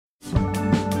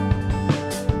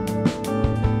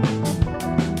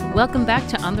Welcome back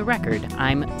to On the Record.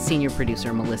 I'm senior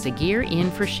producer Melissa Gear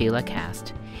in for Sheila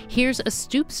Cast. Here's a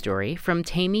Stoop story from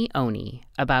Tammy Oni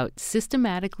about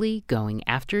systematically going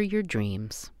after your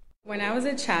dreams. When I was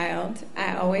a child,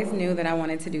 I always knew that I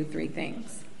wanted to do three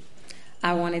things.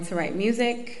 I wanted to write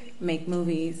music, make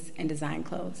movies, and design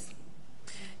clothes.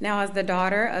 Now, as the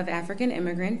daughter of African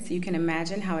immigrants, you can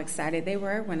imagine how excited they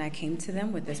were when I came to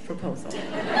them with this proposal.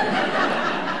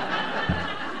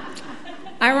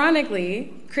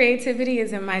 Ironically, creativity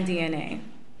is in my DNA.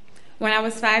 When I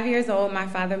was 5 years old, my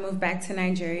father moved back to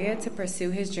Nigeria to pursue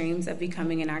his dreams of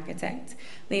becoming an architect,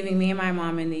 leaving me and my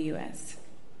mom in the U.S.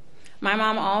 My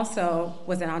mom also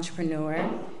was an entrepreneur,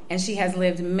 and she has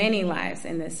lived many lives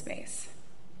in this space.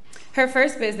 Her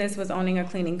first business was owning a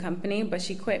cleaning company, but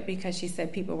she quit because she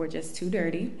said people were just too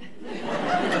dirty.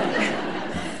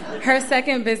 Her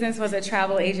second business was a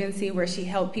travel agency where she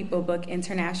helped people book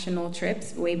international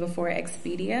trips way before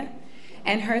Expedia.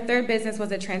 And her third business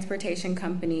was a transportation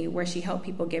company where she helped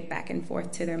people get back and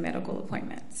forth to their medical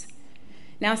appointments.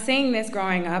 Now, seeing this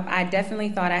growing up, I definitely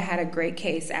thought I had a great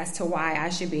case as to why I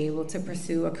should be able to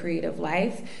pursue a creative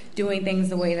life, doing things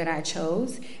the way that I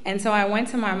chose. And so I went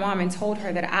to my mom and told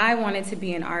her that I wanted to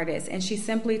be an artist, and she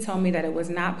simply told me that it was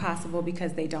not possible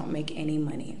because they don't make any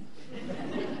money.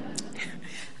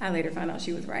 I later found out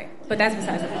she was right, but that's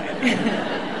besides the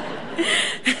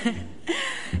point.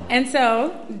 And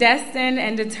so, destined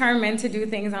and determined to do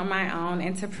things on my own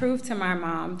and to prove to my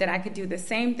mom that I could do the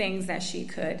same things that she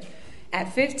could,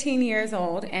 at 15 years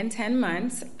old and 10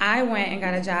 months, I went and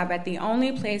got a job at the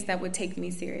only place that would take me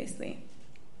seriously,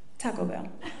 Taco Bell.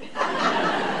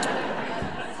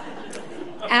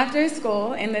 After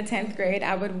school, in the 10th grade,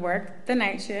 I would work the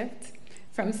night shift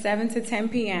from 7 to 10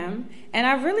 p.m., and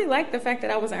I really liked the fact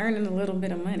that I was earning a little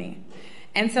bit of money.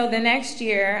 And so the next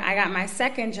year, I got my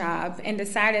second job and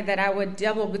decided that I would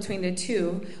double between the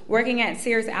two, working at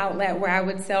Sears Outlet, where I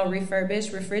would sell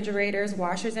refurbished refrigerators,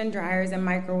 washers and dryers, and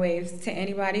microwaves to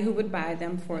anybody who would buy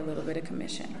them for a little bit of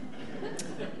commission.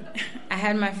 I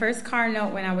had my first car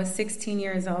note when I was 16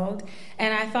 years old,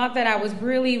 and I thought that I was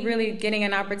really getting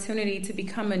an opportunity to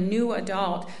become a new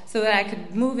adult so that I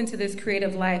could move into this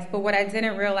creative life. But what I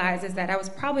didn't realize is that I was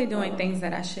probably doing things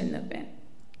that I shouldn't have been.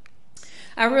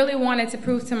 I really wanted to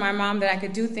prove to my mom that I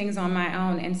could do things on my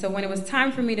own, and so when it was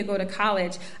time for me to go to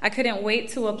college, I couldn't wait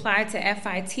to apply to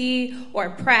FIT or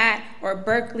Pratt or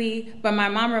Berkeley, but my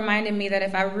mom reminded me that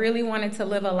if I really wanted to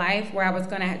live a life where I was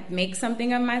going to make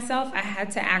something of myself, I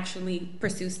had to actually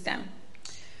pursue STEM.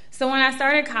 So when I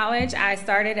started college, I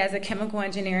started as a chemical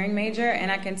engineering major, and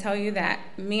I can tell you that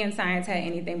me and science had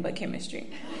anything but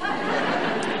chemistry.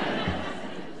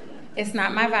 It's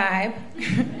not my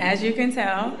vibe, as you can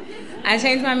tell. I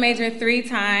changed my major 3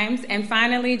 times, and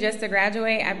finally, just to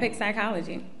graduate, I picked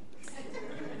psychology.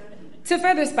 To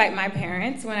further spite my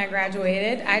parents, when I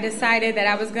graduated, I decided that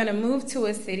I was going to move to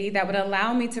a city that would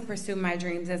allow me to pursue my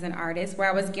dreams as an artist, where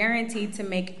I was guaranteed to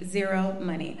make zero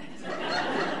money.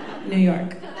 New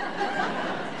York.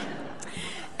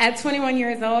 At 21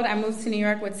 years old, I moved to New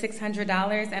York with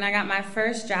 $600, and I got my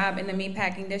first job in the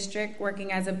meatpacking district,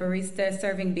 working as a barista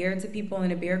serving beer to people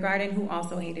in a beer garden who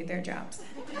also hated their jobs.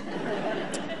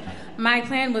 My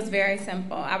plan was very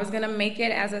simple. I was going to make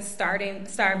it as a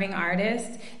starving artist,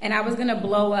 and I was going to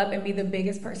blow up and be the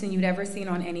biggest person you'd ever seen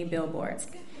on any billboards.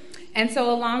 And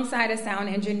so alongside a sound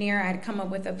engineer, I had come up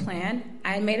with a plan.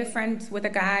 I made a friend with a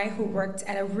guy who worked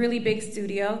at a really big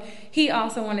studio. He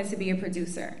also wanted to be a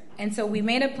producer. And so we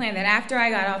made a plan that after I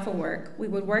got off of work, we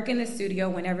would work in the studio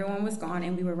when everyone was gone,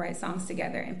 and we would write songs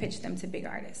together and pitch them to big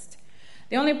artists.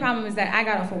 The only problem is that I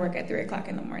got off of work at 3 o'clock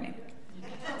in the morning.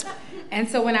 And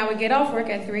so when I would get off work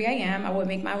at 3 a.m., I would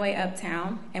make my way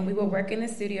uptown, and we would work in the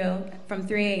studio from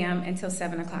 3 a.m. until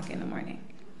 7 o'clock in the morning.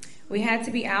 We had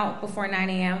to be out before 9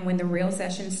 a.m. when the real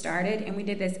session started, and we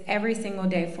did this every single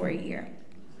day for a year.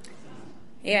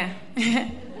 Yeah.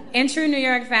 In true New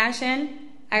York fashion,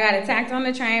 I got attacked on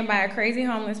the train by a crazy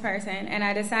homeless person, and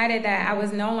I decided that I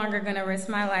was no longer going to risk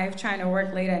my life trying to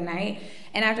work late at night.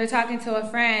 And after talking to a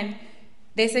friend,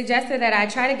 they suggested that I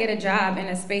try to get a job in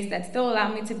a space that still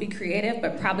allowed me to be creative,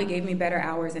 but probably gave me better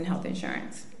hours and health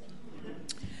insurance.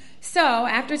 So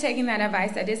after taking that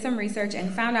advice, I did some research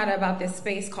and found out about this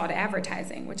space called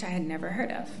advertising, which I had never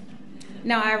heard of.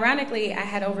 Now, ironically, I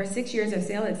had over 6 years of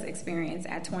sales experience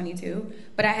at 22,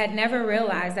 but I had never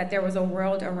realized that there was a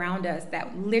world around us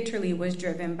that literally was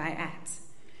driven by ads.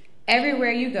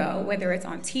 Everywhere you go, whether it's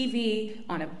on TV,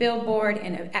 on a billboard,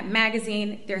 in a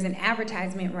magazine, there's an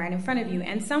advertisement right in front of you,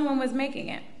 and someone was making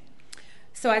it.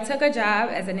 So I took a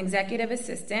job as an executive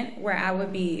assistant where I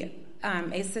would be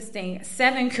assisting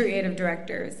 7 creative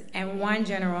directors and 1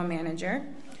 general manager.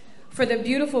 for the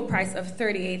beautiful price of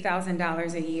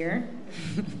 $38,000 a year,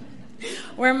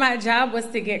 where my job was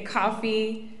to get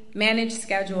coffee, manage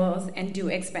schedules, and do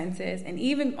expenses, and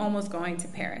even almost going to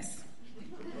Paris.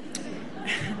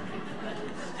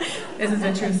 This is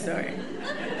a true story.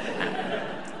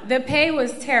 The pay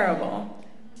was terrible,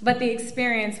 but the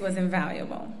experience was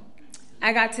invaluable.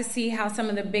 I got to see how some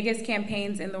of the biggest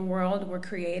campaigns in the world were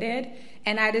created,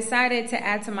 and I decided to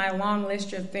add to my long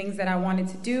list of things that I wanted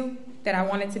to do, that I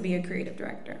wanted to be a creative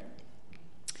director.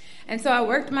 And so I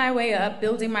worked my way up,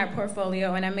 building my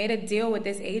portfolio, and I made a deal with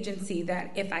this agency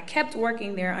that if I kept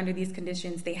working there under these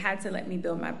conditions, they had to let me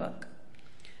build my book.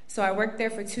 So I worked there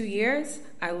for 2 years.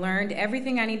 I learned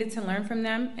everything I needed to learn from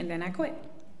them, and then I quit.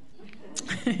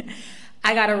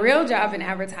 I got a real job in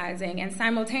advertising, and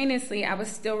simultaneously, I was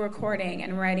still recording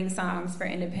and writing songs for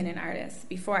independent artists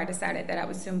before I decided that I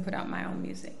would soon put out my own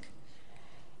music.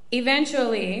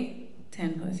 Eventually,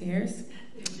 10 plus years,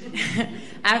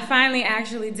 I finally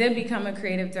actually did become a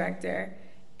creative director,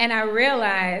 and I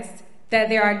realized that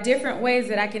there are different ways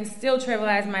that I can still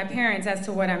trivialize my parents as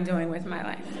to what I'm doing with my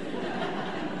life.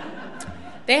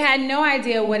 They had no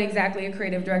idea what exactly a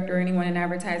creative director or anyone in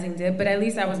advertising did, but at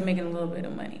least I was making a little bit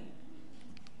of money.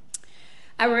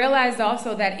 I realized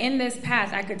also that in this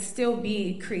path, I could still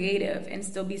be creative and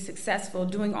still be successful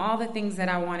doing all the things that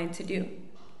I wanted to do.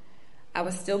 I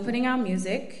was still putting out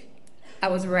music, I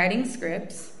was writing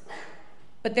scripts,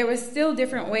 but there were still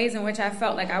different ways in which I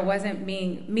felt like I wasn't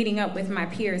meeting up with my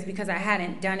peers because I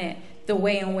hadn't done it the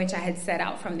way in which I had set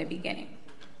out from the beginning.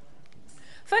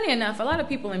 Funny enough, a lot of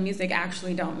people in music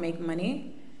actually don't make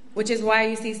money, which is why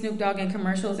you see Snoop Dogg in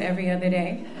commercials every other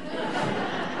day.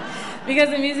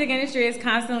 Because the music industry is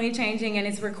constantly changing and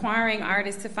it's requiring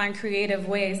artists to find creative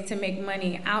ways to make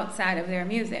money outside of their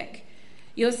music.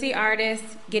 You'll see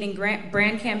artists getting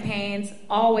brand campaigns,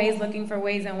 always looking for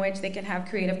ways in which they can have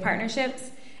creative partnerships.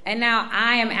 And now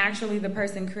I am actually the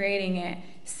person creating it,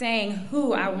 saying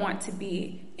who I want to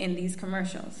be in these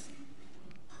commercials.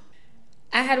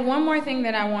 I had one more thing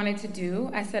that I wanted to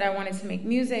do. I said I wanted to make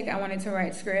music, I wanted to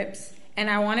write scripts, and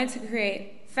I wanted to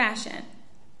create fashion.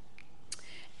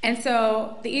 And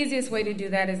so the easiest way to do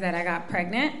that is that I got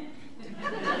pregnant.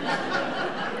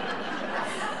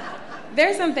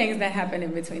 There's some things that happen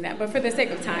in between that, but for the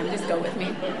sake of time, just go with me.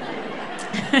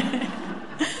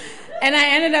 And I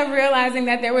ended up realizing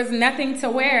that there was nothing to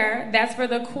wear that's for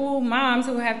the cool moms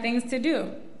who have things to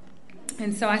do.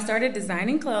 And so I started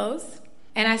designing clothes,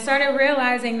 and I started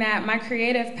realizing that my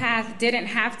creative path didn't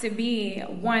have to be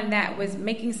one that was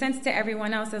making sense to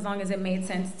everyone else as long as it made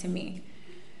sense to me.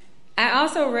 I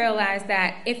also realized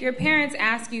that if your parents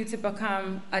ask you to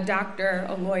become a doctor,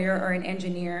 a lawyer, or an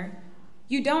engineer,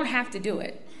 you don't have to do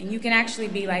it, and you can actually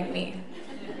be like me.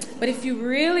 But if you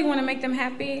really want to make them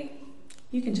happy,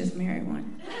 you can just marry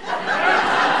one.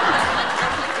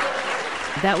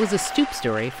 That was a Stoop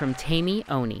story from Tammy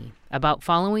Oni about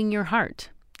following your heart,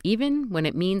 even when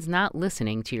it means not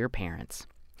listening to your parents.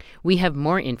 We have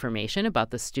more information about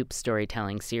the Stoop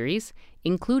Storytelling series,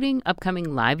 including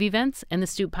upcoming live events and the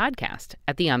Stoop podcast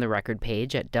at the On the Record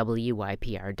page at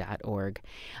wypr.org.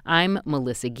 I'm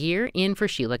Melissa Gear in for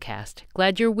Sheila Cast.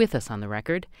 Glad you're with us on the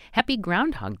record. Happy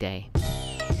Groundhog Day.